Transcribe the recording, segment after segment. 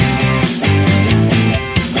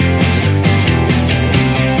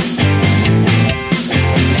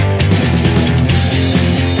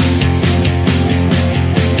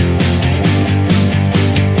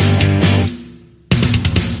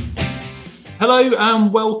Hello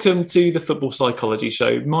and welcome to the Football Psychology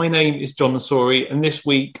Show. My name is John Nasori, and this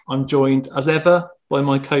week I'm joined as ever by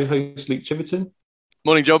my co-host Luke Chiverton.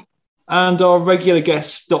 Morning, John. And our regular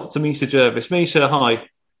guest, Dr. Misha Jervis. Misha, hi.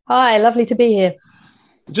 Hi, lovely to be here.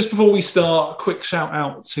 Just before we start, a quick shout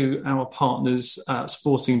out to our partners at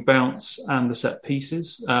Sporting Bounce and the Set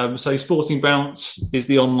Pieces. So Sporting Bounce is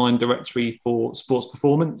the online directory for sports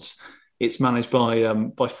performance. It's managed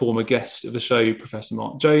by former guest of the show, Professor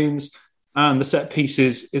Mark Jones. And the Set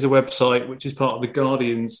Pieces is a website which is part of the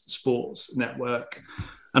Guardian's Sports Network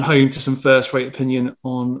and home to some first-rate opinion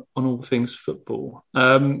on all things football.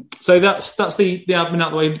 So that's the admin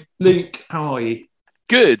out the way. Luke, how are you?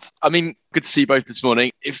 Good. Good to see you both this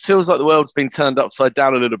morning. It feels like the world's been turned upside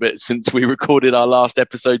down a little bit since we recorded our last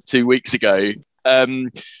episode 2 weeks ago.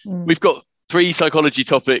 We've got 3 psychology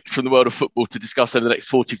topics from the world of football to discuss over the next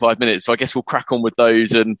 45 minutes. So I guess we'll crack on with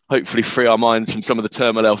those and hopefully free our minds from some of the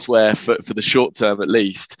turmoil elsewhere for the short term at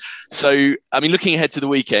least. So, looking ahead to the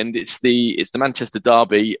weekend, it's the Manchester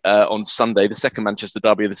Derby on Sunday, the second Manchester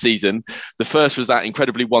Derby of the season. The first was that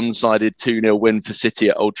incredibly one-sided 2-0 win for City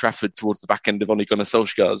at Old Trafford towards the back end of Ole Gunnar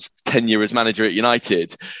Solskjaer's tenure as manager at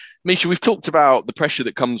United. Misha, we've talked about the pressure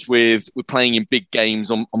that comes with playing in big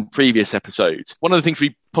games on previous episodes. One of the things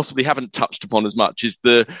we possibly haven't touched upon as much is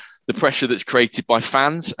the pressure that's created by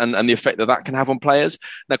fans and the effect that can have on players.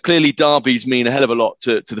 Now, clearly, derbies mean a hell of a lot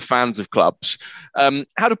to the fans of clubs.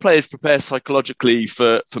 How do players prepare psychologically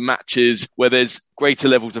for matches where there's greater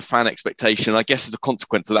levels of fan expectation? I guess as a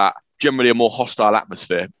consequence of that, generally a more hostile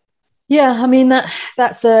atmosphere. Yeah,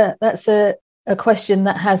 that's a question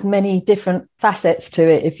that has many different facets to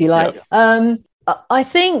it, if you like. Yeah. I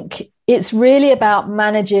think it's really about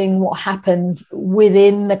managing what happens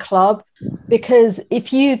within the club, because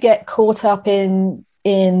if you get caught up in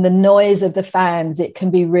the noise of the fans, it can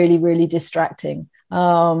be really, really distracting.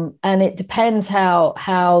 And it depends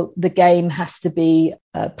how the game has to be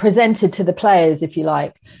presented to the players, if you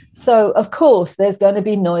like. So, of course, there's going to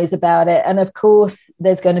be noise about it. And of course,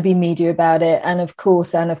 there's going to be media about it. And of course.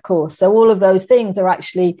 So all of those things are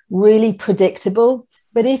actually really predictable.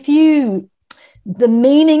 But the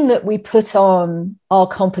meaning that we put on our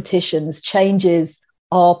competitions changes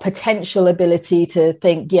our potential ability to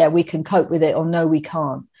think, yeah, we can cope with it, or no, we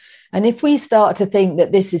can't. And if we start to think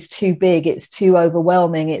that this is too big, it's too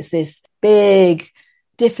overwhelming, it's this big,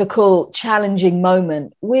 difficult, challenging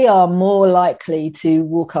moment, we are more likely to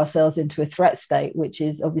walk ourselves into a threat state, which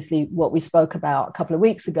is obviously what we spoke about a couple of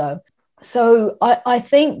weeks ago. So I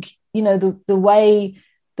think, the way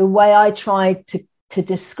I tried to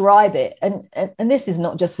describe it, and this is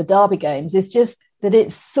not just for derby games, it's just that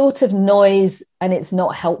it's sort of noise and it's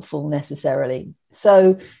not helpful necessarily.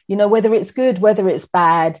 So, whether it's good, whether it's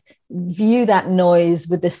bad, view that noise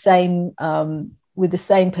with the same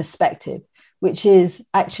perspective, which is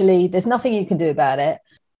actually there's nothing you can do about it.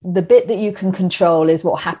 The bit that you can control is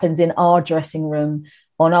what happens in our dressing room,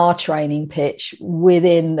 on our training pitch,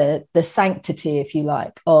 within the sanctity, if you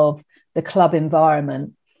like, of the club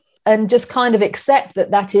environment, and just kind of accept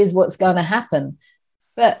that is what's going to happen.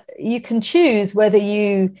 But you can choose whether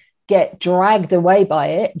you get dragged away by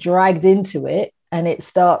it, dragged into it, and it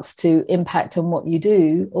starts to impact on what you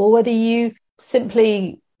do, or whether you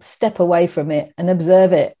simply step away from it and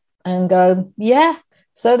observe it and go, yeah,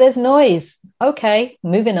 so there's noise. Okay,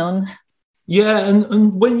 moving on. Yeah,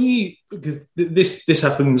 and when because this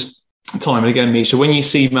happens time and again, Misha, when you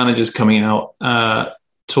see managers coming out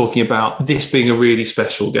talking about this being a really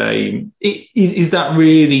special game, is that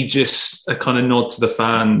really just a kind of nod to the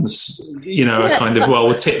fans, a kind of, well,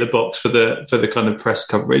 we'll tick the box for the kind of press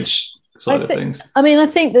coverage side of things? I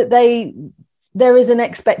think that there is an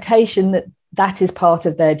expectation that is part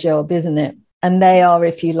of their job, isn't it? And they are,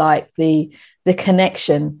 if you like, the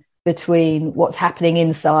connection between what's happening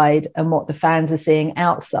inside and what the fans are seeing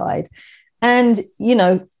outside. And,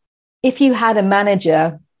 if you had a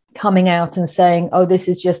manager coming out and saying, oh, this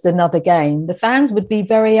is just another game, the fans would be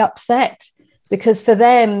very upset, because for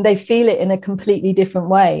them, they feel it in a completely different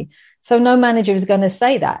way. So no manager is going to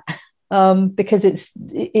say that because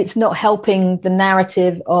it's not helping the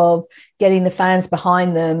narrative of getting the fans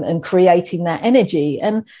behind them and creating that energy.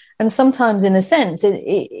 And sometimes, in a sense,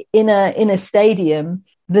 in a stadium,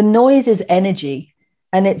 the noise is energy,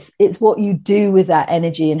 and it's what you do with that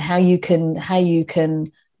energy and how you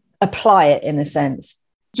can apply it, in a sense.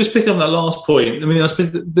 Just picking up that last point, I suppose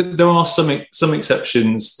there are some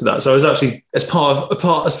exceptions to that. So I was actually as part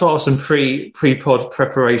of some pre-pod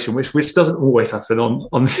preparation, which doesn't always happen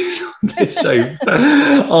on this show.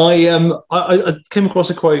 I came across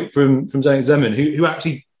a quote from Zane Zeman, who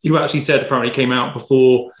actually said, apparently came out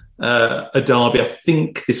before a derby. I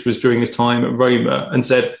think this was during his time at Roma, and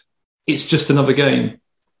said, "It's just another game."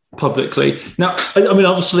 Publicly. Now, I mean,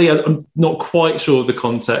 obviously, I'm not quite sure of the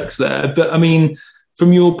context there, but I mean,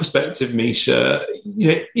 from your perspective, Misha,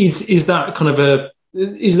 is that kind of a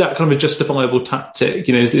justifiable tactic?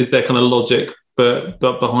 Is there kind of logic, but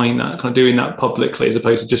behind that, kind of doing that publicly as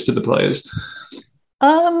opposed to just to the players?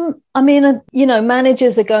 I mean,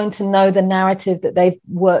 managers are going to know the narrative that they've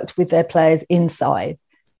worked with their players inside,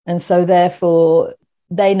 and so therefore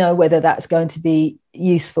they know whether that's going to be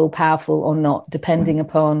useful, powerful or not, depending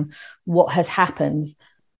upon what has happened.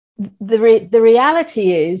 The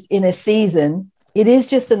reality is, in a season, it is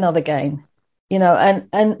just another game, and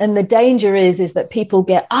the danger is that people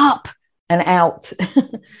get up and out.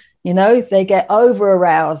 They get over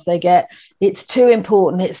aroused, it's too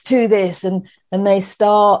important, it's too this, and they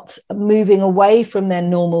start moving away from their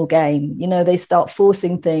normal game. They start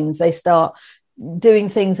forcing things, they start doing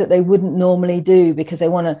things that they wouldn't normally do because they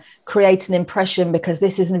want to create an impression because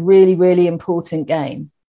this is a really, really important game.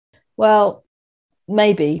 Well,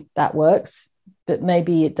 maybe that works, but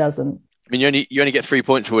maybe it doesn't. I mean, you only get 3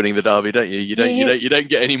 points for winning the derby, don't you? You don't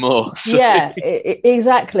get any more. So. Yeah,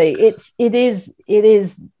 exactly. It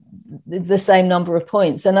is the same number of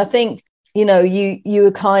points, and I think you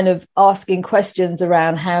were kind of asking questions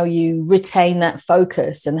around how you retain that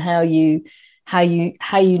focus and how you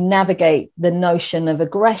navigate the notion of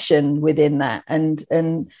aggression within that, and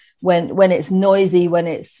when it's noisy, when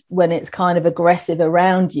it's kind of aggressive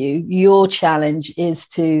around you, your challenge is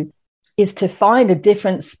to find a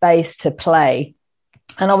different space to play.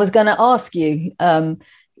 And I was going to ask you,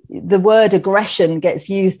 the word aggression gets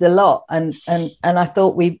used a lot, and I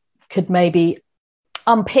thought we could maybe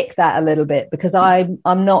unpick that a little bit, because I'm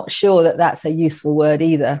not sure that that's a useful word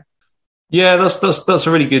either. Yeah, that's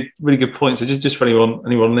a really good point. So just for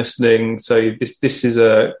anyone listening, so this is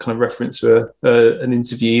a kind of reference to an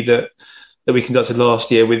interview that we conducted last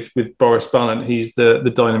year with Boris Balint. He's the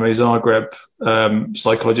Dynamo Zagreb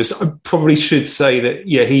psychologist. I probably should say that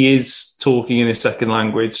he is talking in his second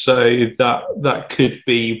language, so that could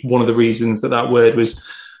be one of the reasons that word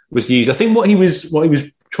was used. I think what he was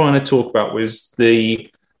trying to talk about was the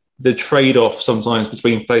trade-off sometimes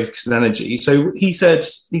between focus and energy. So he said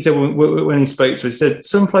when he spoke to us, he said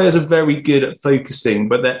some players are very good at focusing,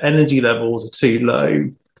 but their energy levels are too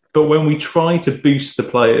low. But when we try to boost the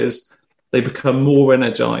players, they become more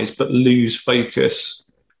energized but lose focus.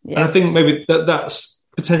 Yeah. And I think maybe that's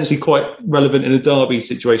potentially quite relevant in a derby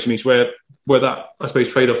situation, where that, I suppose,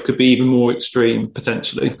 trade-off could be even more extreme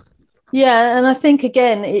potentially. Yeah, and I think,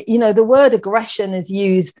 again, the word aggression is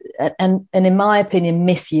used and in my opinion,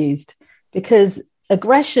 misused, because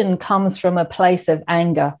aggression comes from a place of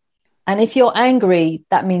anger. And if you're angry,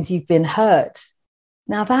 that means you've been hurt.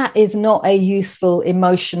 Now, that is not a useful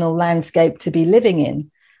emotional landscape to be living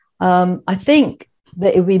in. I think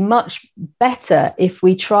that it would be much better if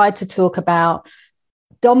we tried to talk about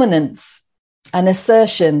dominance and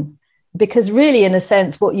assertion, because really, in a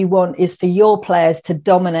sense, what you want is for your players to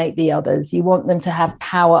dominate the others. You want them to have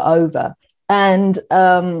power over. And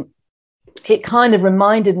it kind of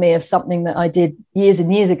reminded me of something that I did years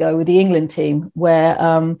and years ago with the England team,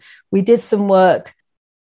 where we did some work.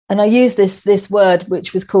 And I used this word,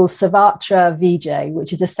 which was called Savatra Vijay,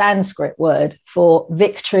 which is a Sanskrit word for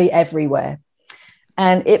victory everywhere.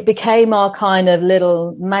 And it became our kind of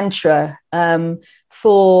little mantra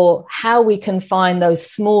for how we can find those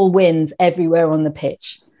small wins everywhere on the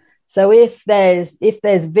pitch. So if there's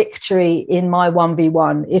victory in my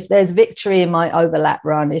 1v1, if there's victory in my overlap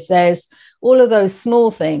run, if there's all of those small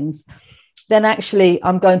things, then actually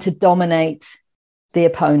I'm going to dominate the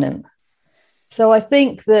opponent. So I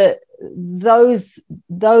think that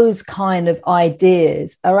those kind of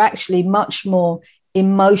ideas are actually much more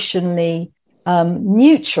emotionally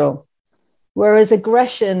neutral, whereas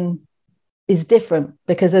aggression is different,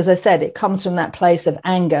 because, as I said, it comes from that place of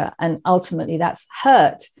anger, and ultimately that's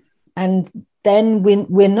hurt. And then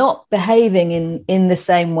we're not behaving in the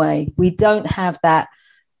same way. We don't have that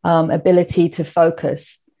ability to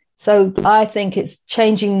focus. So I think it's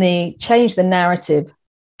change the narrative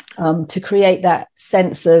to create that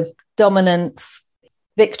sense of dominance,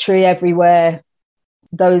 victory everywhere,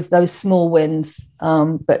 those small wins,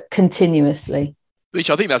 but continuously. Which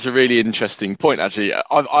I think that's a really interesting point, actually.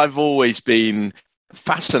 I've always been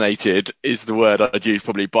fascinated is the word I'd use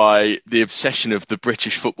probably by the obsession of the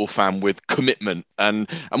British football fan with commitment. And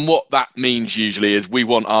what that means usually is we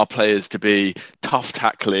want our players to be tough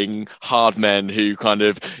tackling, hard men who kind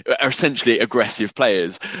of are essentially aggressive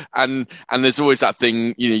players. And there's always that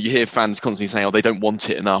thing, you hear fans constantly saying, oh, they don't want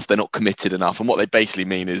it enough, they're not committed enough. And what they basically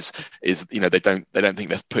mean is they don't think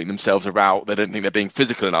they're putting themselves about, they don't think they're being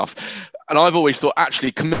physical enough. And I've always thought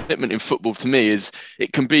actually commitment in football to me is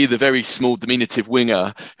it can be the very small diminutive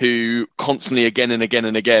winger who constantly again and again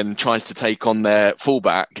and again tries to take on their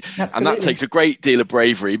fullback. Absolutely. And that takes a great deal of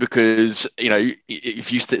bravery because,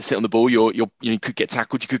 if you sit on the ball, you could get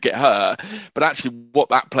tackled, you could get hurt. But actually what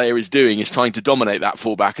that player is doing is trying to dominate that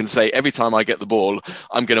fullback and say, every time I get the ball,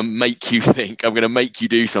 I'm going to make you think, I'm going to make you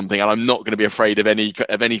do something, and I'm not going to be afraid of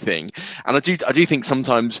anything. And I do think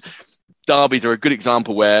sometimes derbies are a good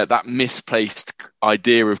example where that misplaced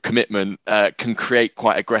idea of commitment can create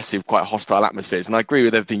quite aggressive, quite hostile atmospheres. And I agree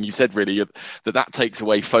with everything you said, really, that takes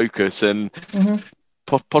away focus and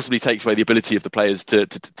possibly takes away the ability of the players to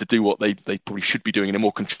do what they probably should be doing in a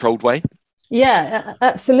more controlled way. Yeah,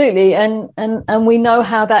 absolutely. And we know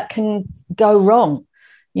how that can go wrong,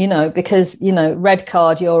 because, red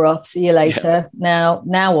card, you're off, see you later. Yeah.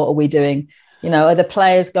 Now what are we doing? Are the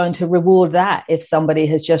players going to reward that if somebody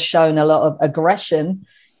has just shown a lot of aggression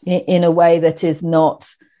in a way that is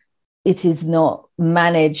not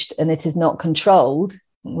managed and it is not controlled?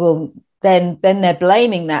 Well, then they're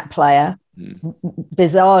blaming that player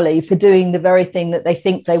bizarrely for doing the very thing that they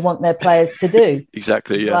think they want their players to do.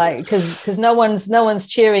 Exactly, yeah. Because no one's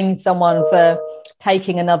cheering someone for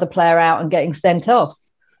taking another player out and getting sent off.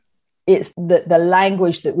 It's the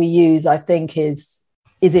language that we use, I think, is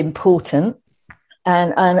important.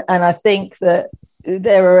 And I think that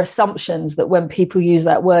there are assumptions that when people use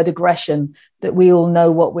that word aggression, that we all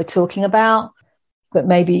know what we're talking about, but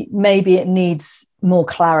maybe it needs more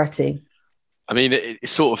clarity. I mean, it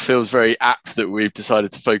sort of feels very apt that we've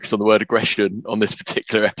decided to focus on the word aggression on this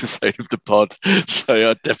particular episode of the pod.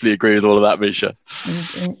 So I definitely agree with all of that, Misha.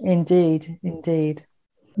 Indeed.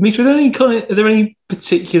 Misha, are there any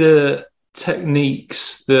particular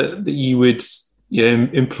techniques that you would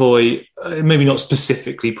employ, maybe not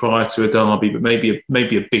specifically prior to a derby, but maybe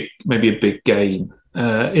a big game,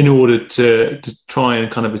 in order to try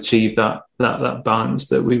and kind of achieve that balance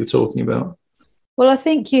that we were talking about? Well, I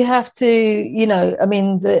think you have to,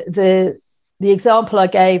 the example I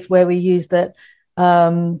gave where we used that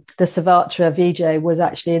the Savatra VJ was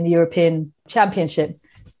actually in the European Championship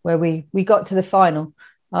where we got to the final.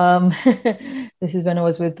 This is when I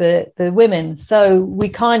was with the women. So we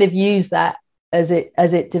kind of used that as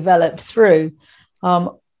it developed through.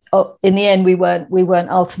 In the end, we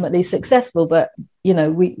weren't ultimately successful, but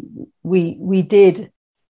we did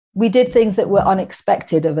things that were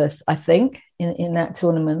unexpected of us, I think, in that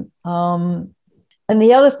tournament. And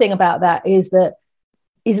the other thing about that is that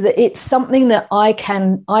it's something that I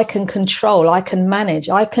can control, I can manage,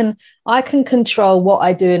 I can control what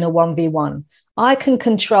I do in a 1v1. I can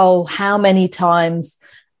control how many times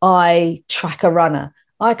I track a runner.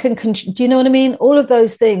 Do you know what I mean? All of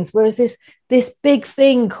those things. Whereas this big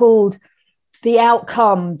thing called the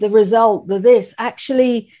outcome, the result,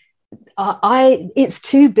 actually, it's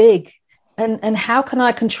too big. And how can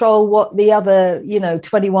I control what the other,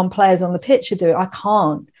 21 players on the pitch are doing? I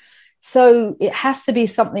can't. So it has to be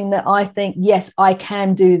something that I think, yes, I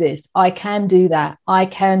can do this. I can do that. I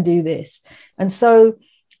can do this. And so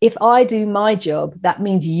if I do my job, that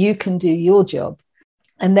means you can do your job.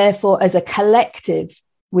 And therefore, as a collective,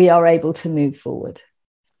 we are able to move forward.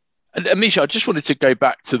 And Misha, I just wanted to go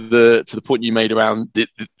back to the point you made around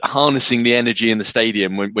harnessing the energy in the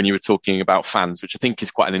stadium when you were talking about fans, which I think is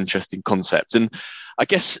quite an interesting concept. And I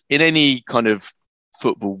guess in any kind of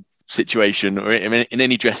football situation or in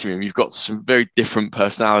any dressing room, you've got some very different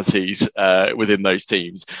personalities within those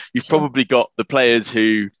teams. You've probably got the players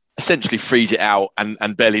who essentially freeze it out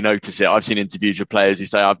and barely notice it. I've seen interviews with players who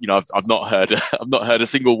say, I've not heard a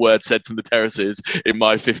single word said from the terraces in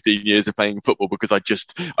my 15 years of playing football because I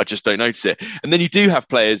just don't notice it. And then you do have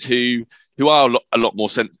players who are a lot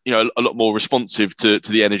more responsive to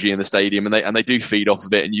the energy in the stadium, and they do feed off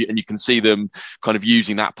of it, and you can see them kind of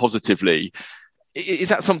using that positively. Is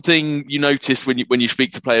that something you notice when you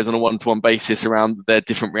speak to players on a one-to-one basis around their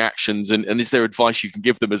different reactions? And is there advice you can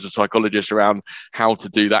give them as a psychologist around how to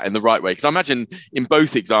do that in the right way? Because I imagine in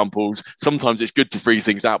both examples, sometimes it's good to freeze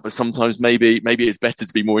things out, but sometimes maybe it's better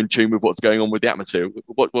to be more in tune with what's going on with the atmosphere.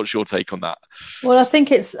 What's your take on that? Well, I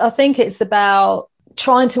think it's about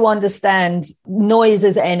trying to understand noise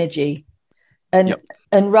as energy.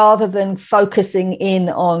 and rather than focusing in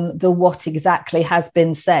on the what exactly has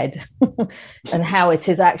been said and how it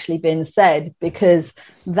has actually been said, because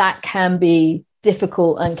that can be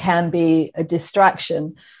difficult and can be a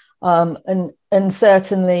distraction. And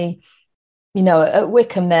certainly, at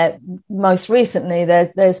Wycombe, there most recently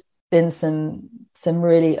there's been some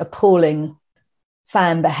really appalling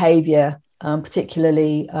fan behaviour,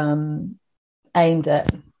 particularly aimed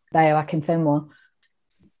at Bayo Akinfenwa.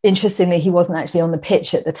 Interestingly, he wasn't actually on the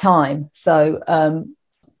pitch at the time, so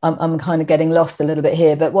I'm kind of getting lost a little bit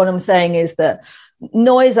here. But what I'm saying is that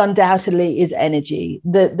noise undoubtedly is energy.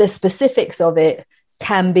 The specifics of it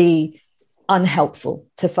can be unhelpful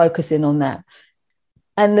to focus in on that.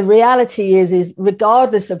 And the reality is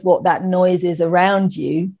regardless of what that noise is around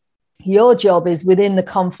you, your job is within the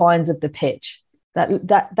confines of the pitch.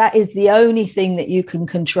 That is the only thing that you can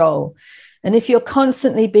control. And if you're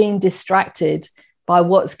constantly being distracted by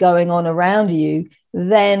what's going on around you,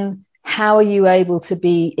 then how are you able to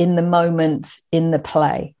be in the moment in the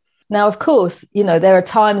play? Now, of course, there are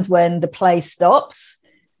times when the play stops,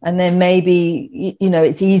 and then maybe,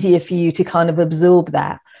 it's easier for you to kind of absorb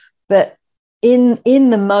that. But in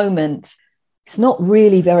the moment, it's not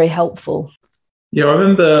really very helpful. Yeah, I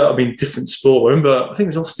remember, different sport. I think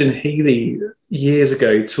it was Austin Healy years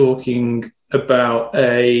ago talking about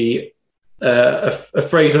a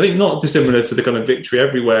phrase, I think not dissimilar to the kind of victory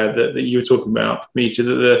everywhere that you were talking about, Misha,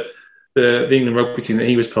 that the England rugby team that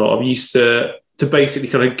he was part of used to basically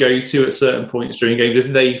kind of go to at certain points during games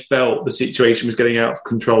if they felt the situation was getting out of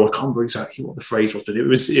control. I can't remember exactly what the phrase was, but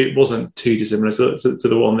it wasn't too dissimilar to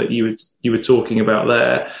the one that you were talking about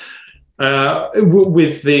there.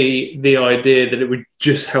 With the idea that it would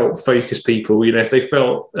just help focus people, if they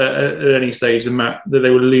felt at any stage that they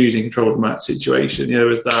were losing control of the match situation, there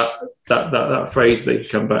was that phrase they could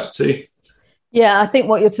come back to. Yeah, I think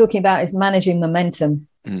what you're talking about is managing momentum.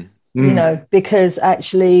 Because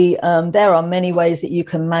actually there are many ways that you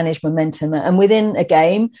can manage momentum, and within a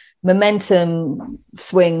game, momentum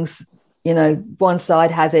swings. One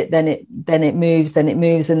side has it, then it moves,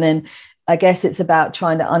 and then I guess it's about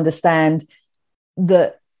trying to understand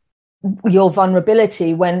your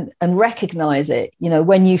vulnerability and recognize it.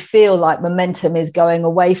 When you feel like momentum is going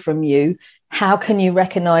away from you, how can you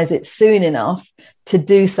recognize it soon enough to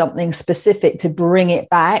do something specific to bring it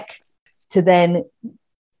back, to then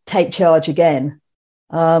take charge again?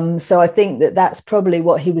 So I think that's probably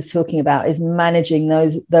what he was talking about, is managing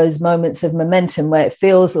those moments of momentum where it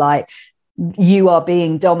feels like you are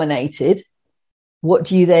being dominated. What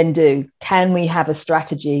do you then do? Can we have a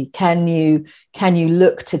strategy? Can you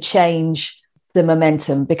look to change the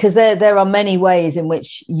momentum? Because there are many ways in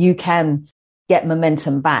which you can get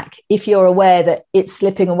momentum back if you're aware that it's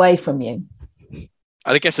slipping away from you.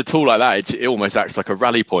 And I guess a tool like that, it almost acts like a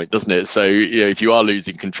rally point, doesn't it? So, if you are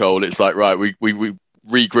losing control, it's like, right, we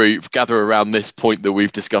regroup, gather around this point that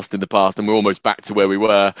we've discussed in the past, and we're almost back to where we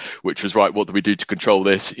were, which was, right, what do we do to control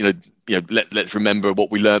this? Let's remember what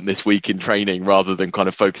we learned this week in training, rather than kind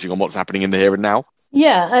of focusing on what's happening in the here and now.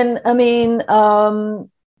 Yeah, and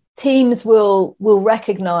teams will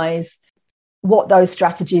recognize what those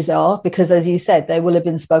strategies are, because, as you said, they will have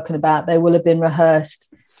been spoken about, they will have been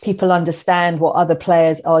rehearsed. People understand what other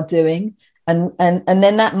players are doing, and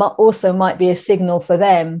then that also might be a signal for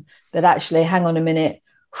them that actually, hang on a minute,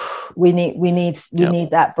 we need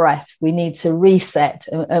that breath. We need to reset.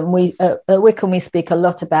 And we at Wycombe, we speak a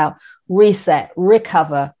lot about reset,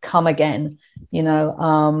 recover, come again.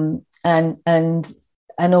 And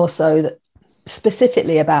also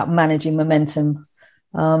specifically about managing momentum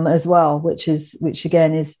as well, which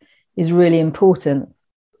again is really important.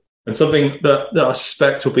 And something that I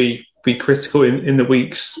suspect will be critical in the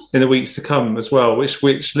weeks to come as well,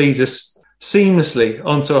 which leads us seamlessly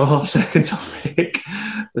onto our second topic.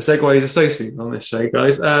 The segues are so smooth on this show,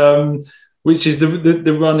 guys. Which is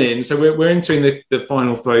the run in. So we're entering the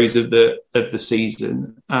final throes of the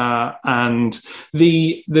season, and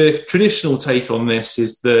the traditional take on this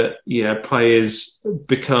is that players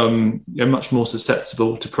become much more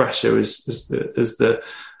susceptible to pressure as the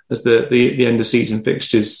end of season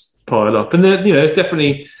fixtures pile up, and there's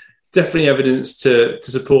definitely evidence to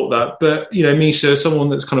support that. But Misha, someone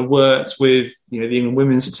that's kind of worked with the England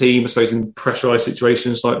women's team, I suppose, in pressurised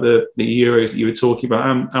situations like the Euros that you were talking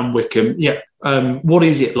about, and Wycombe, what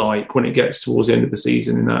is it like when it gets towards the end of the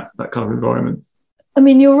season in that kind of environment? I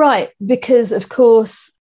mean, you're right, because of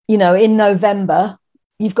course, in November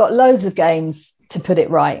you've got loads of games to put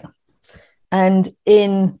it right, and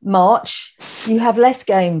in March you have less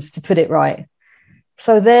games to put it right.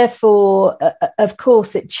 So therefore, of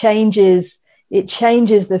course, it changes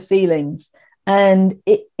the feelings, and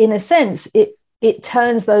in a sense, it it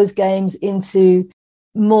turns those games into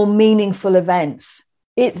more meaningful events.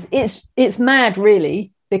 It's mad,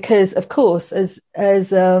 really, because of course, as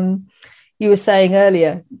you were saying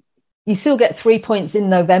earlier, you still get 3 points in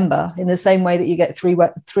November in the same way that you get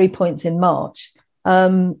three points in March.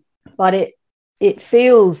 But it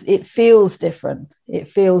feels different. It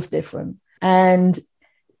feels different. And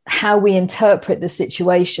how we interpret the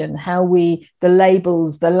situation, the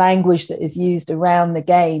labels, the language that is used around the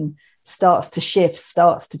game starts to shift,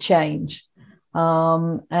 starts to change.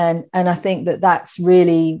 And I think that's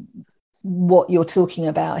really what you're talking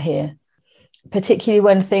about here, particularly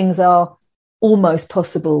when things are almost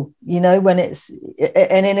possible, when it's,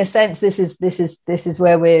 and in a sense, this is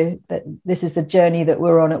where this is the journey that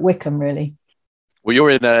we're on at Wycombe, really. Well,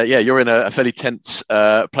 you're in a fairly tense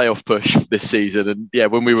playoff push this season,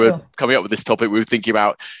 and when we were coming up with this topic, we were thinking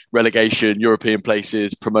about relegation, European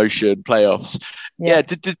places, promotion, playoffs. Yeah,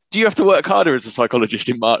 do you have to work harder as a psychologist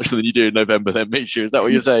in March than you do in November? Then, Misha, is that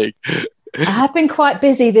what you're saying? I have been quite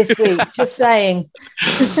busy this week. Just saying,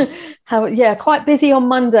 quite busy on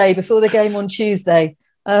Monday before the game on Tuesday.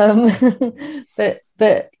 But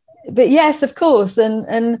yes, of course,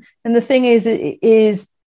 and the thing is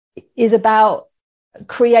about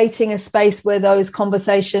creating a space where those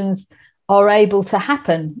conversations are able to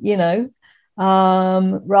happen,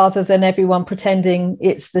 rather than everyone pretending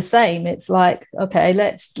it's the same. It's like, okay,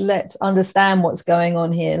 let's understand what's going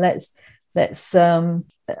on here. Let's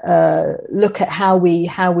look at how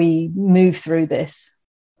we move through this.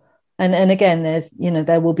 And again,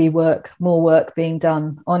 there will be more work being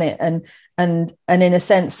done on it. And in a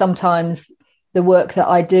sense, sometimes the work that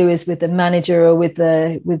I do is with the manager or with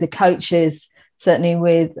the coaches, certainly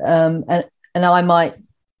and I might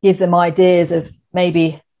give them ideas of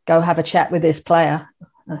maybe go have a chat with this player,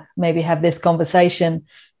 maybe have this conversation,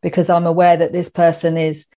 because I'm aware that this person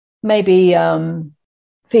is maybe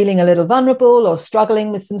feeling a little vulnerable or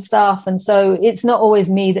struggling with some stuff. And so it's not always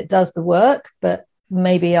me that does the work, but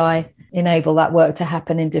maybe I enable that work to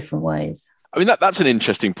happen in different ways. I mean, that's an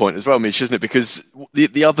interesting point as well, Mish, isn't it? Because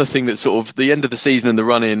the other thing that sort of the end of the season and the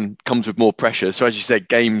run-in comes with more pressure. So as you said,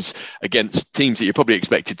 games against teams that you're probably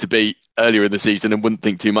expected to beat earlier in the season and wouldn't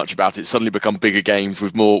think too much about it suddenly become bigger games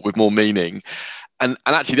with more meaning. And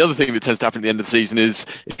actually, the other thing that tends to happen at the end of the season is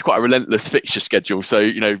it's quite a relentless fixture schedule.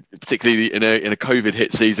 So, particularly in a COVID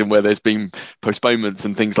hit season where there's been postponements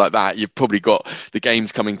and things like that, you've probably got the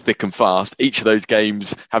games coming thick and fast, each of those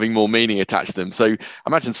games having more meaning attached to them. So I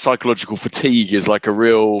imagine psychological fatigue is like a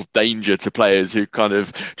real danger to players who kind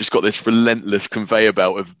of just got this relentless conveyor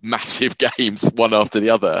belt of massive games, one after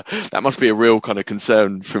the other. That must be a real kind of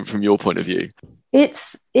concern from your point of view.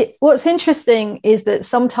 What's interesting is that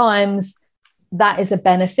sometimes that is a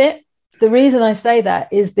benefit. The reason I say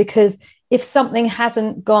that is because if something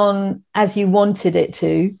hasn't gone as you wanted it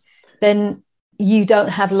to, then you don't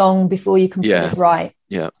have long before you can put it right.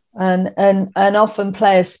 Yeah. And often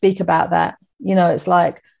players speak about that. It's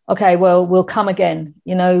like, okay, well, we'll come again.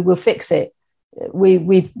 We'll fix it.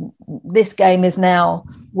 This game is now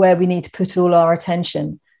where we need to put all our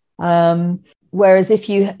attention. Whereas if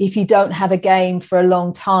you don't have a game for a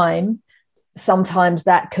long time, sometimes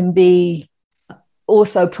that can be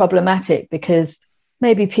also problematic, because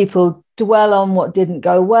maybe people dwell on what didn't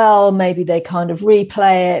go well, maybe they kind of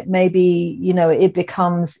replay it, maybe it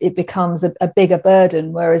becomes a bigger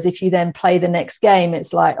burden. Whereas if you then play the next game,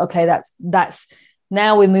 it's like, okay, that's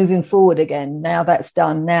now we're moving forward again, now that's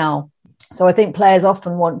done now. So I think players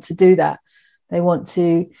often want to do that. They want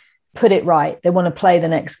to put it right, they want to play the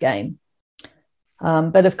next game,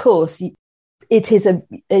 but of course it is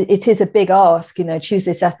a big ask.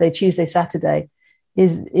 Tuesday Saturday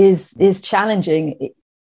is challenging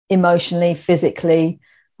emotionally, physically,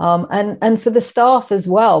 and for the staff as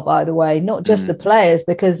well, by the way, not just the players,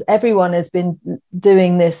 because everyone has been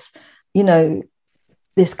doing this,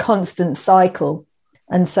 this constant cycle.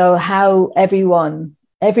 And so how everyone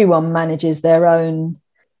manages their own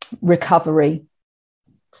recovery,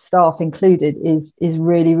 staff included, is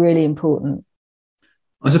really, really important.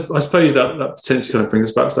 I suppose that potentially kind of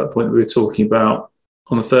brings us back to that point that we were talking about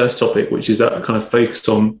on the first topic, which is that kind of focused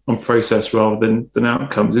on process rather than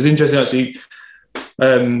outcomes. It's interesting actually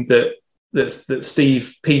that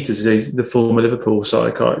Steve Peters is the former Liverpool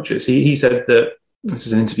psychiatrist. He said that, this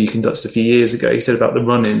is an interview conducted a few years ago, he said about the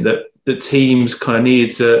run-in that teams kind of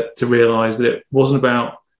needed to realise that it wasn't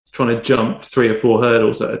about trying to jump 3 or 4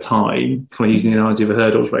 hurdles at a time, kind of using the analogy of a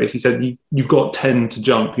hurdles race. He said you've got 10 to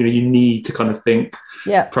jump. You need to kind of think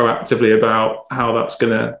proactively about how that's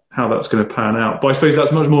gonna pan out. But I suppose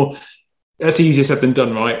that's easier said than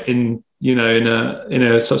done, right? In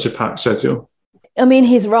such a packed schedule. I mean,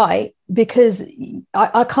 he's right, because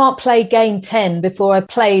I can't play game 10 before I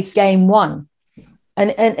played game 1.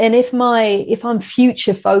 And if I'm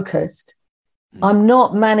future focused, I'm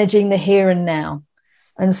not managing the here and now.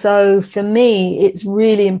 And so for me, it's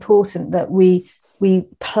really important that we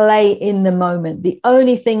play in the moment. The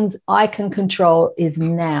only things I can control is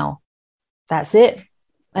now. That's it.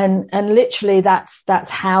 And literally that's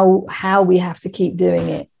how we have to keep doing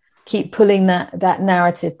it. Keep pulling that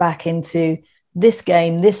narrative back into this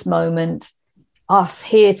game, this moment, us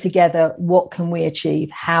here together. What can we achieve?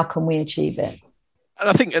 How can we achieve it? And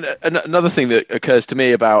I think another thing that occurs to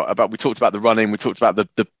me about we talked about the running, we talked about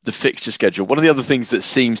the fixture schedule. One of the other things that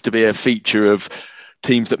seems to be a feature of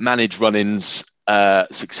teams that manage run-ins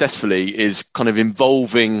successfully is kind of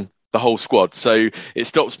involving the whole squad. So it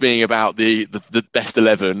stops being about the best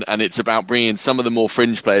 11, and it's about bringing some of the more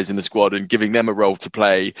fringe players in the squad and giving them a role to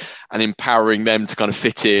play and empowering them to kind of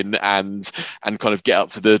fit in and kind of get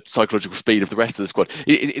up to the psychological speed of the rest of the squad.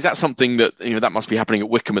 Is that something that, that must be happening at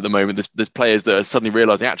Wycombe at the moment? There's players that are suddenly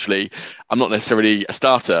realising, actually, I'm not necessarily a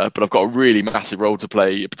starter, but I've got a really massive role to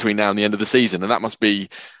play between now and the end of the season. And that must be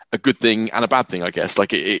a good thing and a bad thing, I guess.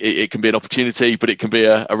 Like it can be an opportunity, but it can be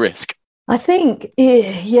a risk. I think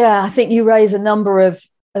you raise a number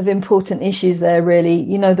of important issues there, really.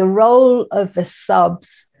 The role of the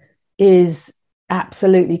subs is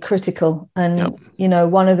absolutely critical. And,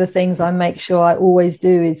 one of the things I make sure I always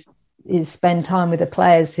do is spend time with the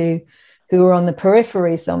players who are on the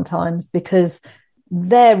periphery sometimes, because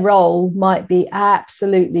their role might be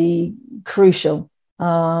absolutely crucial.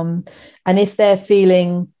 And if they're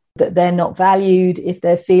feeling that they're not valued, if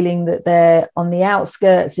they're feeling that they're on the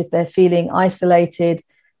outskirts, if they're feeling isolated,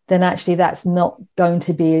 then actually that's not going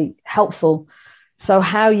to be helpful. So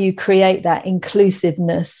how you create that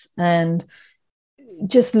inclusiveness, and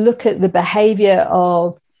just look at the behavior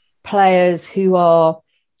of players who are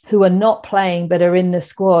not playing but are in the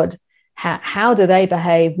squad. How do they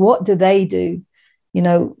behave? What do they do?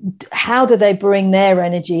 How do they bring their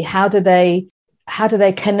energy? How do they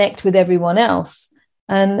connect with everyone else?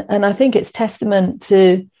 And I think it's testament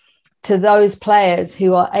to those players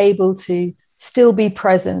who are able to still be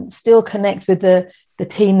present, still connect with the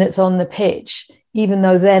team that's on the pitch, even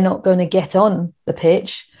though they're not going to get on the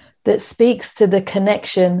pitch, that speaks to the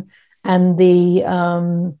connection and the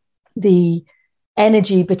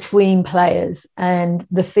energy between players and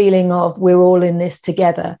the feeling of we're all in this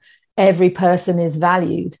together. Every person is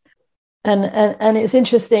valued. And it's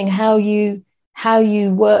interesting how you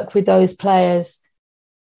work with those players,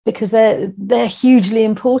 because they're hugely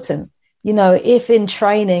important. If in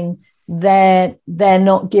training they're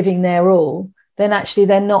not giving their all, then actually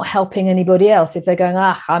they're not helping anybody else. If they're going,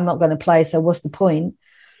 I'm not going to play, so what's the point?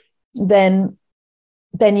 Then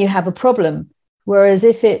you have a problem. Whereas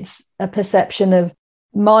if it's a perception of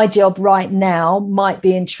my job right now might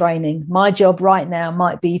be in training, my job right now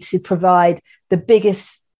might be to provide the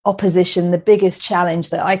biggest opposition, the biggest challenge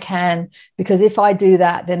that I can, because if I do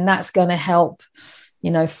that, then that's going to help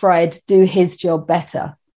Fred do his job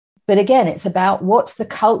better. But again, it's about what's the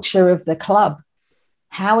culture of the club?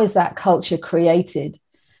 How is that culture created?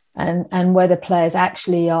 And whether players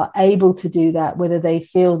actually are able to do that, whether they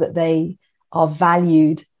feel that they are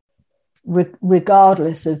valued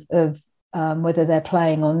regardless of whether they're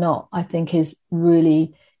playing or not, I think is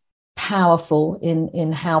really powerful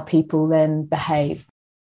in how people then behave.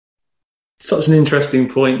 Such an interesting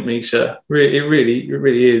point, Misha. It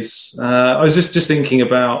really is. I was just thinking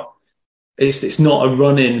about it's not a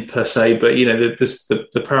run-in per se, but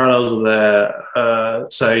the parallels are there.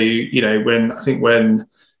 So when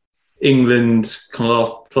England kind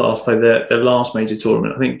of last played their last major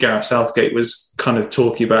tournament, I think Gareth Southgate was kind of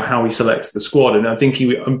talking about how he selects the squad, and I think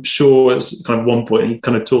I'm sure at kind of one point he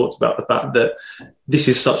kind of talked about the fact that this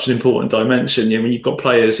is such an important dimension. When you've got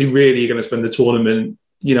players who really are going to spend the tournament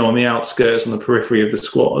on the outskirts, on the periphery of the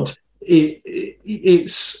squad,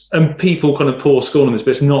 it's and people kind of pour scorn on this,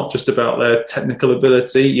 but it's not just about their technical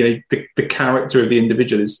ability. The character of the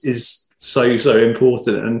individual is so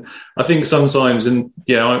important. And I think sometimes, and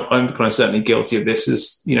I'm kind of certainly guilty of this,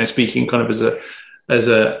 as speaking kind of as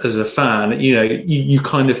a fan, you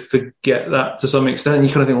kind of forget that to some extent, and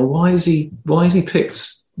you kind of think, well, why is he picked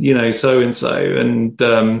so and so? And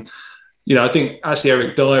I think actually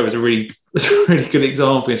Eric Dyer was a really good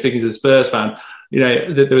example. Speaking as a Spurs fan,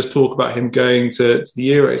 that there was talk about him going to the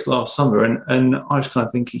Euros last summer, and I was kind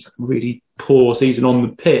of thinking he's had a really poor season on the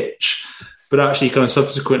pitch, but actually kind of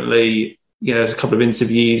subsequently, there's a couple of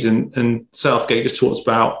interviews, and Southgate just talks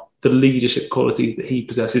about the leadership qualities that he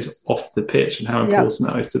possesses off the pitch and how important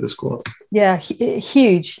that is to the squad. Yeah,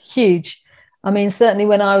 huge. I mean, certainly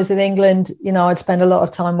when I was with England, I'd spend a lot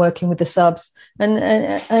of time working with the subs, and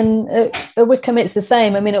at Wycombe it's the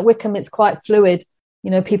same. I mean, at Wycombe it's quite fluid.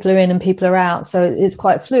 People are in and people are out, so it's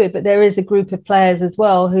quite fluid. But there is a group of players as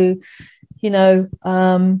well who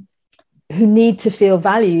need to feel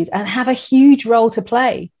valued and have a huge role to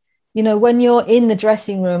play. When you're in the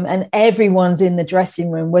dressing room and everyone's in the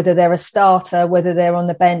dressing room, whether they're a starter, whether they're on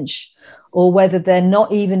the bench, or whether they're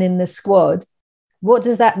not even in the squad. What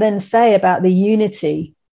does that then say about the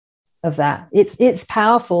unity of that? It's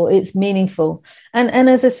powerful, it's meaningful. And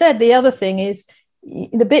as I said, the other thing is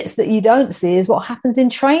the bits that you don't see is what happens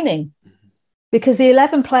in training. Because the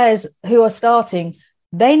 11 players who are starting,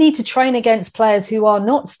 they need to train against players who are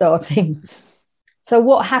not starting. So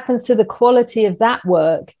what happens to the quality of that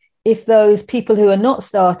work if those people who are not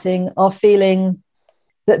starting are feeling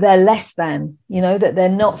that they're less than, that they're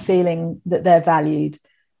not feeling that they're valued?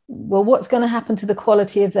 Well, what's going to happen to the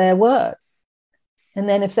quality of their work? And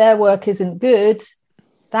then if their work isn't good,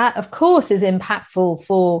 that of course is impactful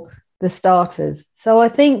for the starters. So I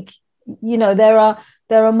think, there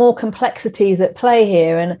are more complexities at play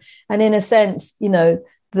here. And in a sense,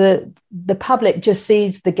 the public just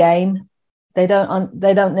sees the game. They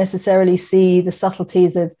don't necessarily see the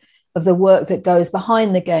subtleties of the work that goes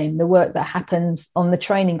behind the game, the work that happens on the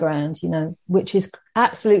training ground, which is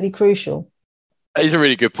absolutely crucial. It's a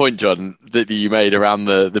really good point, John, that you made around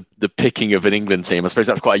the picking of an England team. I suppose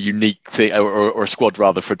that's quite a unique thing, or a squad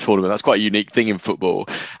rather, for a tournament. That's quite a unique thing in football.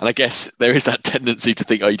 And I guess there is that tendency to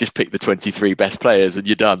think, you just pick the 23 best players and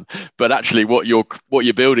you're done. But actually what you're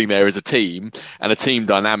building there is a team and a team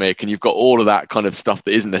dynamic, and you've got all of that kind of stuff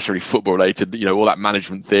that isn't necessarily football related, all that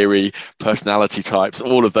management theory, personality types,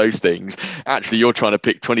 all of those things. Actually, you're trying to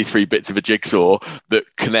pick 23 bits of a jigsaw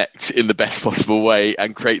that connect in the best possible way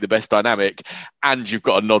and create the best dynamic. And you've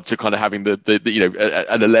got a nod to kind of having an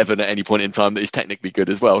 11 at any point in time that is technically good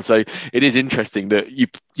as well. So it is interesting that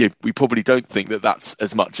we probably don't think that that's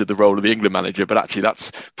as much of the role of the England manager, but actually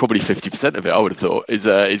that's probably 50% of it. I would have thought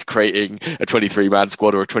is creating a 23-man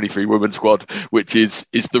squad or a 23-woman squad, which is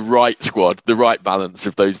the right squad, the right balance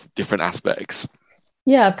of those different aspects.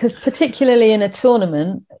 Yeah, because particularly in a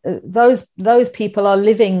tournament, those people are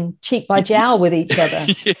living cheek by jowl with each other.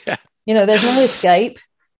 Yeah. There's no escape.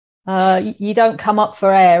 You don't come up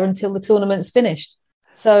for air until the tournament's finished.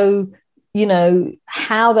 So,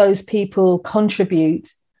 how those people contribute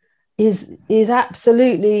is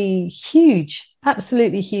absolutely huge,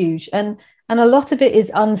 and a lot of it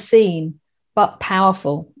is unseen but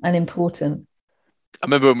powerful and important. I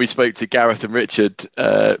remember when we spoke to Gareth and Richard,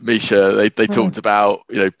 Misha, they talked about,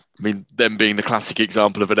 them being the classic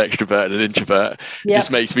example of an extrovert and an introvert. It just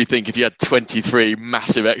makes me think, if you had 23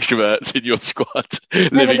 massive extroverts in your squad,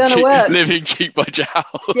 living cheek by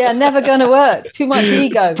jowl. Yeah, never going to work. Too much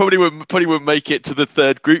ego. Probably wouldn't make it to the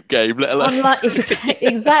third group game, let alone.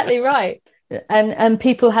 Exactly right. And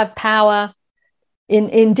people have power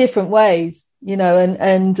in different ways,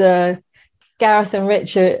 and Gareth and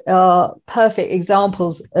Richard are perfect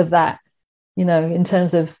examples of that, in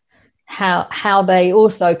terms of how they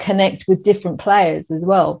also connect with different players as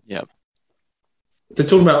well. Yeah. To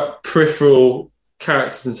talk about peripheral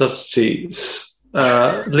characters and substitutes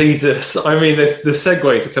leads us. I mean, the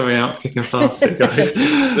segues are coming out thick and fast, guys.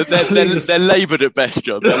 they're laboured at best,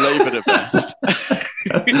 John. They're laboured at best.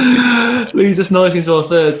 Leads us nicely into our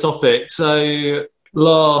third topic. So,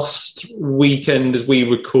 last weekend, as we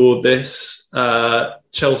record this,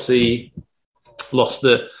 Chelsea lost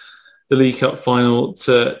the League Cup final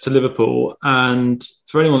to Liverpool. And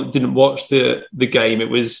for anyone that didn't watch the game, it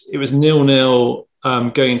was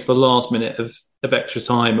 0-0 going into the last minute of extra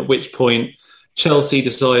time, at which point Chelsea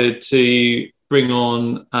decided to bring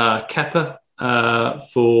on Kepa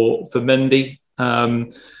for Mendy.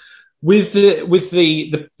 With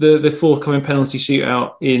the forthcoming penalty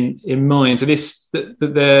shootout in mind, so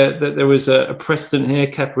there was a precedent here.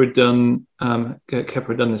 Kepa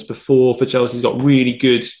had done this before for Chelsea. He's got a really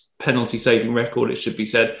good penalty saving record, it should be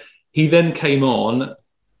said. He then came on,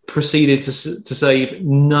 proceeded to save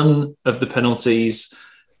none of the penalties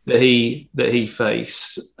that he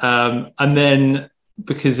faced, and then,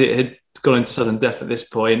 because it had gone into sudden death at this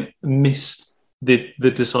point, missed the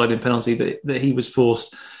deciding penalty that he was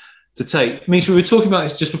forced to take. Misha, we were talking about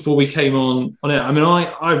this just before we came on it. I mean, I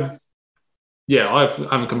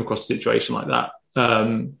haven't come across a situation like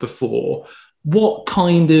that before. What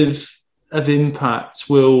kind of impact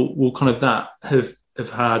will kind of that have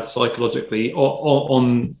had psychologically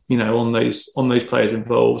on those players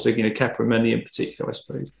involved? So, Kepa and Mendy in particular, I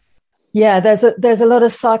suppose. Yeah, there's a lot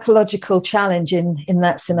of psychological challenge in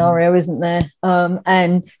that scenario, isn't there?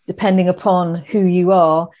 And depending upon who you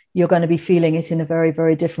are, you're going to be feeling it in a very,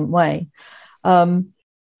 very different way.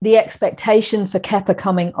 The expectation for Kepa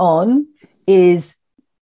coming on is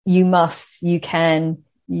you can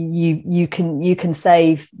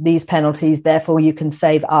save these penalties, therefore you can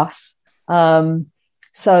save us.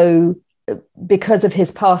 So because of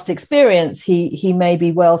his past experience, he may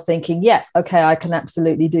be well thinking, yeah, okay, I can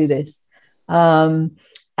absolutely do this.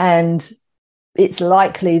 And it's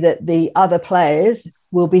likely that the other players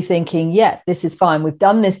will be thinking, yeah, this is fine. We've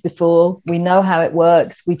done this before. We know how it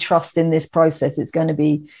works. We trust in this process. It's going to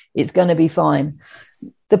be fine.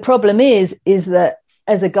 The problem is that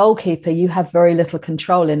as a goalkeeper, you have very little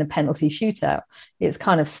control in a penalty shootout. It's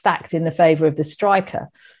kind of stacked in the favor of the striker.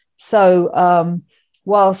 So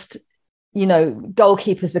whilst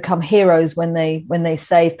goalkeepers become heroes when they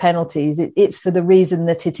save penalties, it's for the reason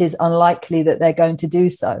that it is unlikely that they're going to do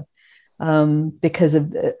so because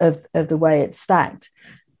of the way it's stacked.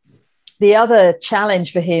 The other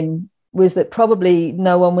challenge for him was that probably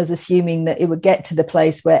no one was assuming that it would get to the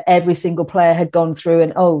place where every single player had gone through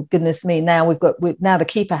and, oh goodness me, now now the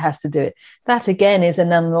keeper has to do it. That again is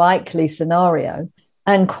an unlikely scenario,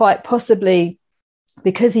 and quite possibly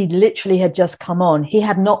because he literally had just come on, he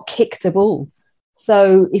had not kicked a ball.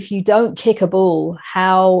 So if you don't kick a ball,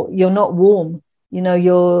 you're not warm.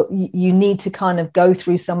 You need to kind of go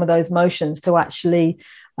through some of those motions to actually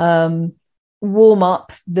warm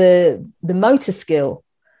up the motor skill.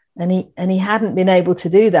 And he hadn't been able to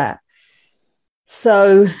do that.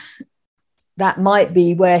 So that might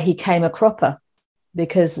be where he came a cropper,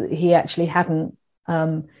 because he actually hadn't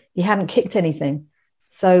kicked anything.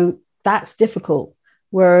 So that's difficult.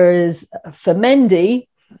 Whereas for Mendy,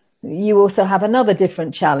 you also have another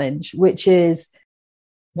different challenge, which is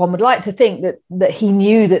one would like to think that he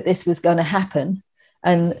knew that this was going to happen.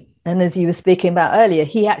 And as you were speaking about earlier,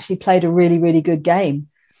 he actually played a really, really good game.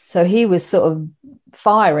 So he was sort of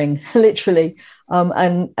firing literally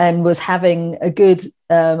and was having a good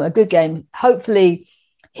game. Hopefully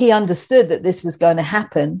he understood that this was going to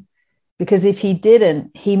happen, because if he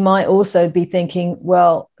didn't, he might also be thinking,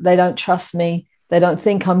 well, they don't trust me. They don't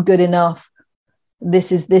think I'm good enough.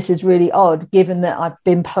 This is really odd, given that I've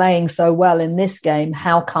been playing so well in this game.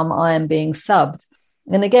 How come I am being subbed?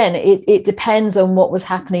 And again, it depends on what was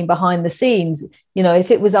happening behind the scenes.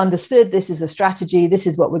 If it was understood, this is a strategy, this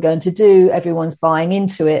is what we're going to do, everyone's buying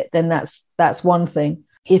into it, then that's one thing.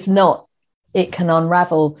 If not, it can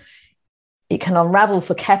unravel. It can unravel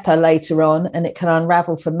for Kepa later on, and it can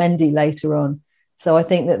unravel for Mendy later on. So I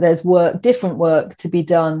think that there's different work to be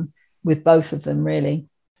done with both of them, really.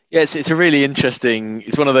 Yeah, it's a really interesting.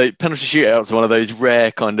 It's one of the penalty shootouts are one of those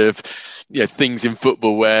rare kind of things in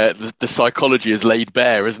football where the psychology is laid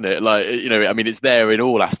bare, isn't it? Like it's there in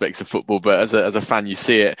all aspects of football, but as a fan, you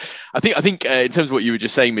see it. I think in terms of what you were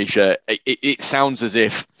just saying, Misha, it sounds as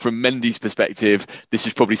if from Mendy's perspective, this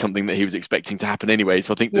is probably something that he was expecting to happen anyway.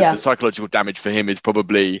 So I think the psychological damage for him is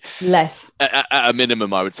probably less at a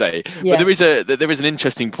minimum, I would say. Yeah. But there is an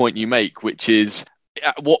interesting point you make, which is,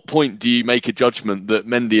 at what point do you make a judgment that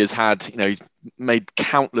Mendy has had, he's made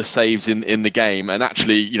countless saves in the game, and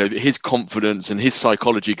actually, his confidence and his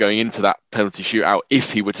psychology going into that penalty shootout,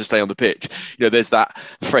 if he were to stay on the pitch, there's that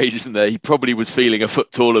phrase, isn't there? He probably was feeling a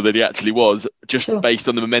foot taller than he actually was, just based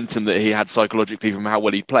on the momentum that he had psychologically from how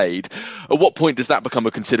well he played. At what point does that become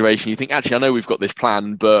a consideration? You think, actually, I know we've got this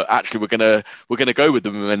plan, but actually we're gonna go with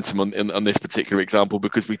the momentum on this particular example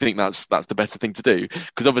because we think that's the better thing to do.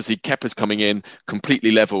 Because obviously Kepa's coming in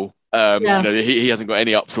completely level. He hasn't got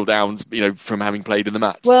any ups or downs, from having played in the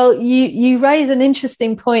match. Well, you raise an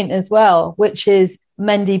interesting point as well, which is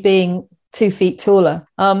Mendy being 2 feet taller.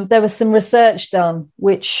 There was some research done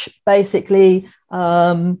which basically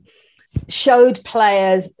showed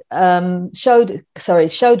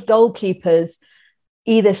goalkeepers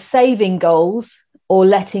either saving goals or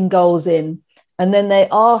letting goals in, and then they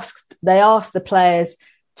asked the players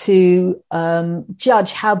to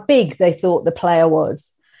judge how big they thought the player was.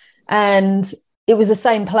 And it was the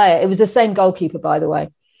same player. It was the same goalkeeper, by the way.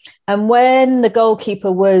 And when the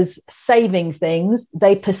goalkeeper was saving things,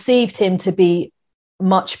 they perceived him to be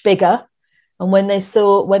much bigger. And when they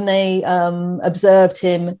observed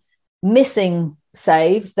him missing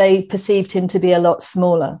saves, they perceived him to be a lot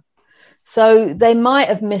smaller. So they might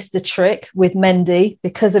have missed a trick with Mendy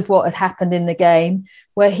because of what had happened in the game,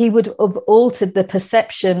 where he would have altered the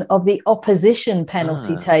perception of the opposition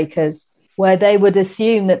penalty takers. where they would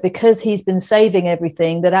assume that because he's been saving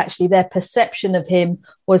everything, that actually their perception of him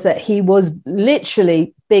was that he was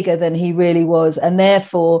literally bigger than he really was. And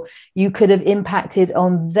therefore you could have impacted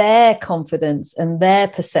on their confidence and their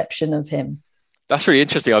perception of him. That's really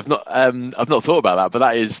interesting. I've not thought about that, but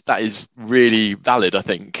that is really valid, I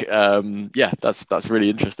think. That's really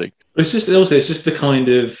interesting. It's just the kind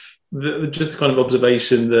of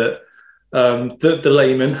observation that the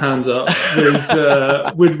layman, hands up,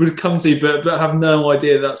 would come to, but have no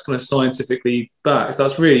idea that's kind of scientifically backed.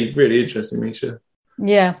 That's really, really interesting, Misha.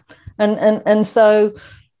 Yeah, and so,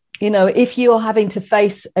 if you're having to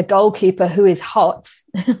face a goalkeeper who is hot,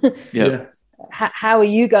 yeah. How are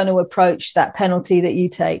you going to approach that penalty that you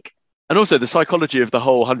take? And also the psychology of the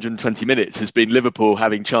whole 120 minutes has been Liverpool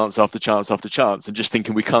having chance after chance after chance and just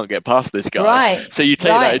thinking we can't get past this guy. Right. So you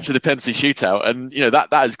take that into the penalty shootout, and that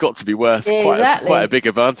has got to be worth quite a big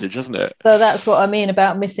advantage, hasn't it? So that's what I mean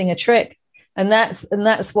about missing a trick, and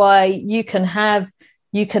that's why you can have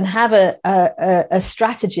a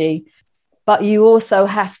strategy, but you also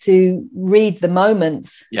have to read the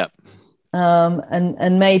moments. Yeah.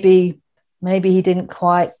 And maybe he didn't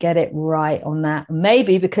quite get it right on that.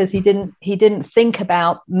 Maybe because he didn't think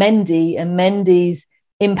about Mendy and Mendy's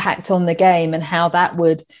impact on the game and how that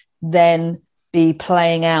would then be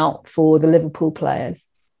playing out for the Liverpool players.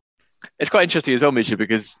 It's quite interesting as well, Misha,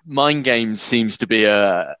 because mind games seems to be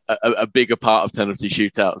a bigger part of penalty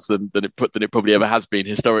shootouts than it probably ever has been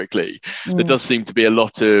historically. There does seem to be a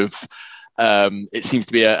lot of it seems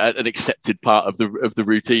to be an accepted part of the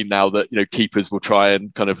routine now that keepers will try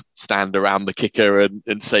and kind of stand around the kicker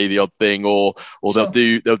and say the odd thing, or sure.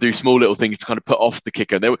 they'll do small little things to kind of put off the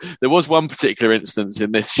kicker. There was one particular instance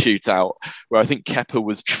in this shootout where I think Kepa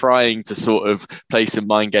was trying to sort of play some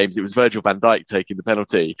mind games. It was Virgil van Dijk taking the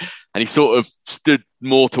penalty, and he sort of stood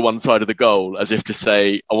more to one side of the goal as if to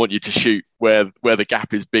say, I want you to shoot where the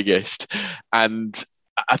gap is biggest. And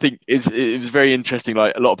I think it was very interesting.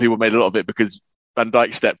 Like, a lot of people made a lot of it because Van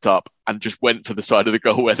Dijk stepped up and just went for the side of the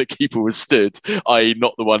goal where the keeper was stood, i.e.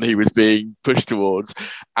 not the one he was being pushed towards.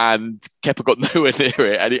 And Kepa got nowhere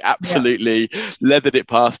near it, and he absolutely leathered it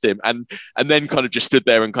past him, and then kind of just stood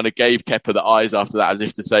there and kind of gave Kepa the eyes after that, as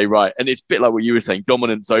if to say, right. And it's a bit like what you were saying,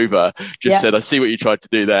 dominance over, said, I see what you tried to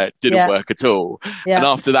do there. It didn't work at all. Yeah. And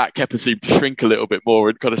after that, Kepa seemed to shrink a little bit more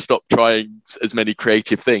and kind of stop trying as many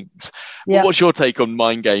creative things. Yeah. What's your take on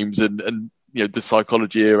mind games and the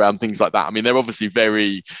psychology around things like that? I mean, they're obviously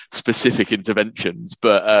very specific interventions,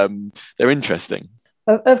 but they're interesting.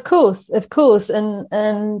 Of course.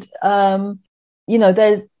 And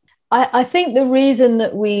there's, I think the reason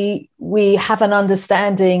that we have an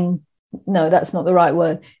understanding, no, that's not the right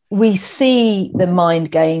word. We see the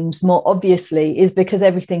mind games more obviously is because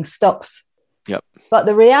everything stops. Yep. But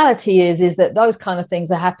the reality is that those kind of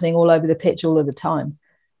things are happening all over the pitch all of the time.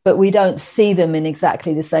 But we don't see them in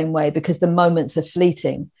exactly the same way because the moments are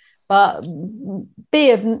fleeting. But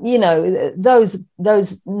those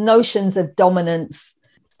notions of dominance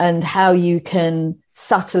and how you can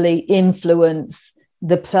subtly influence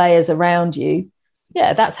the players around you,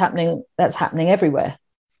 that's happening. That's happening everywhere,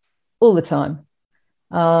 all the time.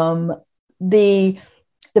 The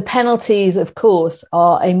penalties, of course,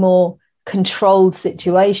 are a more controlled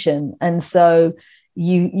situation, and so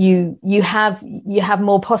you have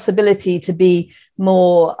more possibility to be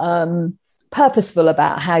more purposeful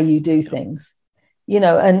about how you do things,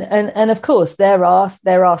 and of course there are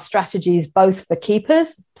strategies both for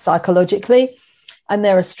keepers psychologically, and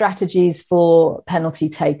there are strategies for penalty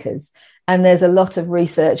takers, and there's a lot of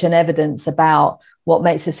research and evidence about what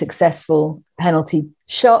makes a successful penalty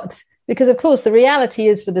shot, because of course the reality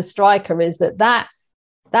is for the striker is that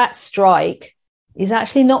strike is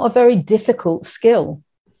actually not a very difficult skill.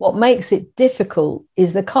 What makes it difficult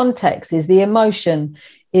is the context, is the emotion,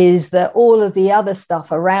 is that all of the other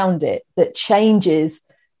stuff around it that changes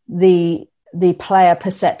the player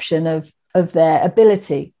perception of their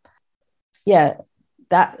ability. Yeah,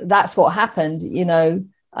 that's what happened.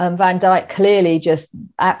 Van Dijk clearly just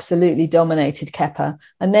absolutely dominated Kepa,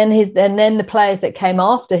 and then the players that came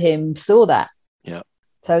after him saw that. Yeah.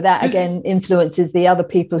 So that again influences the other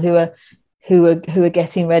people who are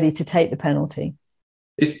getting ready to take the penalty.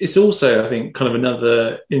 It's also, I think, kind of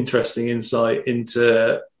another interesting insight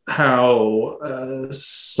into how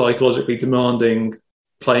psychologically demanding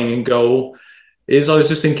playing in goal is. I was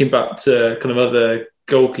just thinking back to kind of other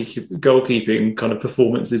goalkeeping kind of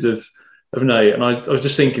performances of note, and I was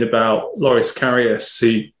just thinking about Loris Karius,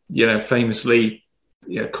 who famously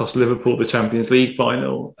cost Liverpool the Champions League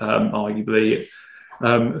final, arguably.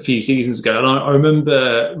 A few seasons ago, and I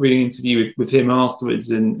remember reading an interview with him afterwards,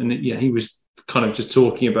 and he was kind of just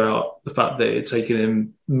talking about the fact that it's taken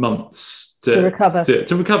him months to recover.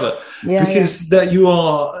 Because that you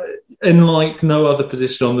are in like no other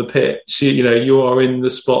position on the pitch. You are in the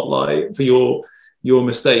spotlight for your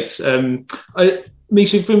mistakes.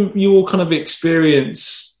 Misha, from your kind of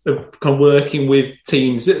experience of kind of working with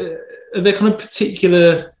teams, are there kind of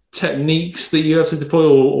particular techniques that you have to deploy,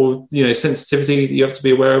 or sensitivity that you have to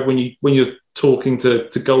be aware of when you're talking to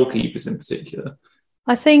goalkeepers in particular?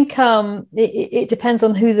 I think it depends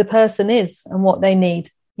on who the person is and what they need,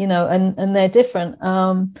 and they're different.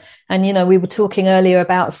 We were talking earlier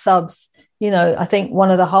about subs. I think one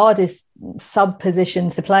of the hardest sub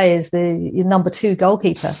positions to play is the number 2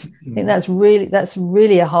 goalkeeper. I think that's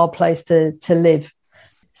really a hard place to live.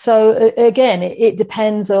 So again, it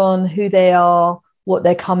depends on who they are, what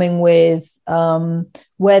they're coming with,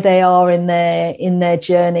 where they are in their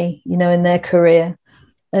journey, in their career.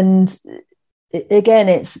 And again,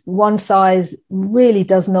 it's one size really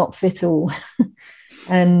does not fit all.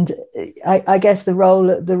 And I guess the role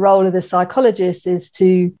of the psychologist is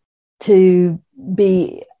to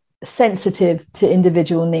be sensitive to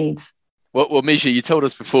individual needs. Well, Misha, you told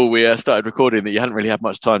us before we started recording that you hadn't really had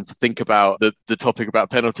much time to think about the topic about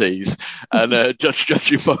penalties, and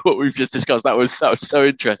judging by what we've just discussed, that was so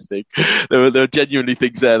interesting. There were genuinely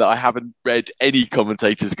things there that I haven't read any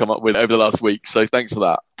commentators come up with over the last week. So thanks for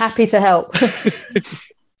that. Happy to help,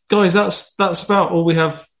 guys. That's about all we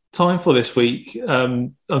have time for this week.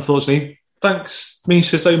 Unfortunately, thanks,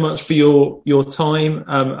 Misha, so much for your time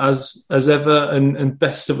as ever, and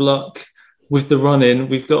best of luck with the run-in.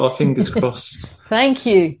 We've got our fingers crossed. Thank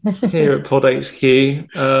you. Here at Pod HQ.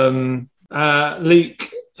 Luke,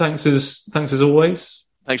 thanks as always.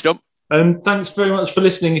 Thanks, John. And thanks very much for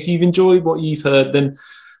listening. If you've enjoyed what you've heard, then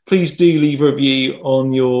please do leave a review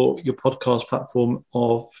on your podcast platform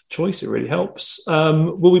of choice. It really helps.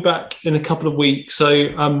 We'll be back in a couple of weeks.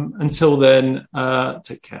 So until then,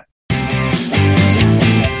 take care.